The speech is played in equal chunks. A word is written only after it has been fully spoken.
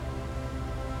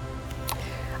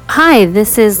Hi,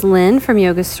 this is Lynn from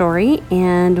Yoga Story,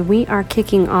 and we are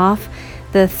kicking off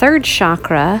the third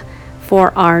chakra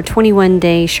for our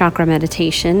 21-day chakra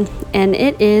meditation, and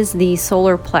it is the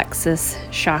solar plexus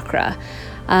chakra.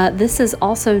 This is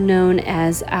also known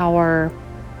as our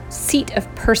seat of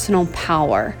personal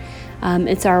power.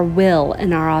 It's our will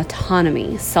and our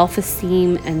autonomy,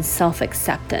 self-esteem, and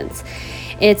self-acceptance.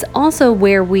 It's also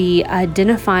where we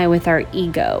identify with our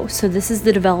ego. So this is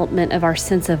the development of our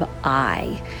sense of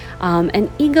I.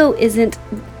 And ego isn't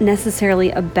necessarily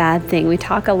a bad thing. We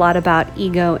talk a lot about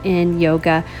ego in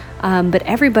yoga, but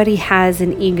everybody has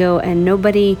an ego and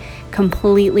nobody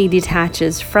completely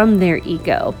detaches from their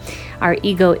ego. Our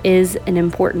ego is an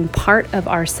important part of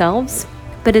ourselves,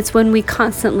 but it's when we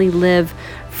constantly live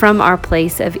from our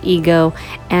place of ego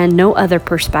and no other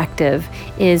perspective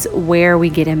is where we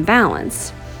get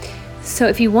imbalanced. So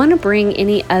if you want to bring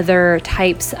any other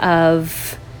types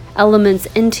of elements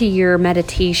into your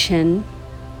meditation,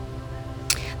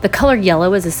 the color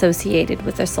yellow is associated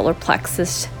with the solar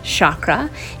plexus chakra.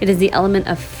 It is the element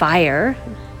of fire.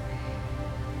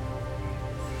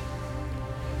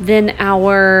 Then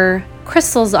our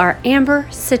crystals are amber,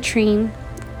 citrine,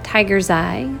 tiger's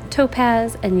eye,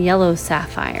 topaz, and yellow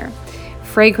sapphire.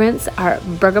 Fragrance are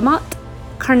bergamot,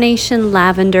 carnation,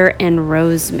 lavender, and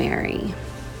rosemary.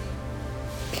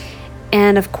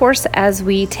 And of course, as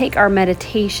we take our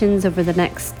meditations over the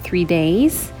next 3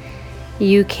 days,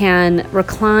 you can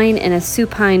recline in a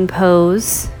supine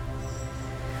pose,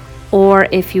 or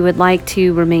if you would like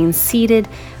to remain seated,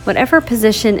 whatever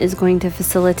position is going to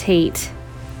facilitate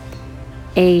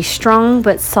a strong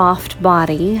but soft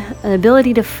body, an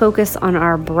ability to focus on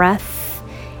our breath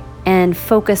and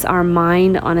focus our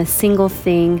mind on a single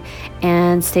thing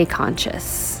and stay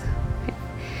conscious.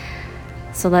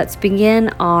 So let's begin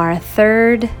our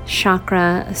third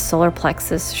chakra, solar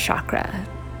plexus chakra.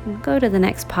 Go to the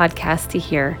next podcast to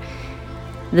hear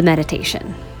the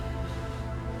meditation.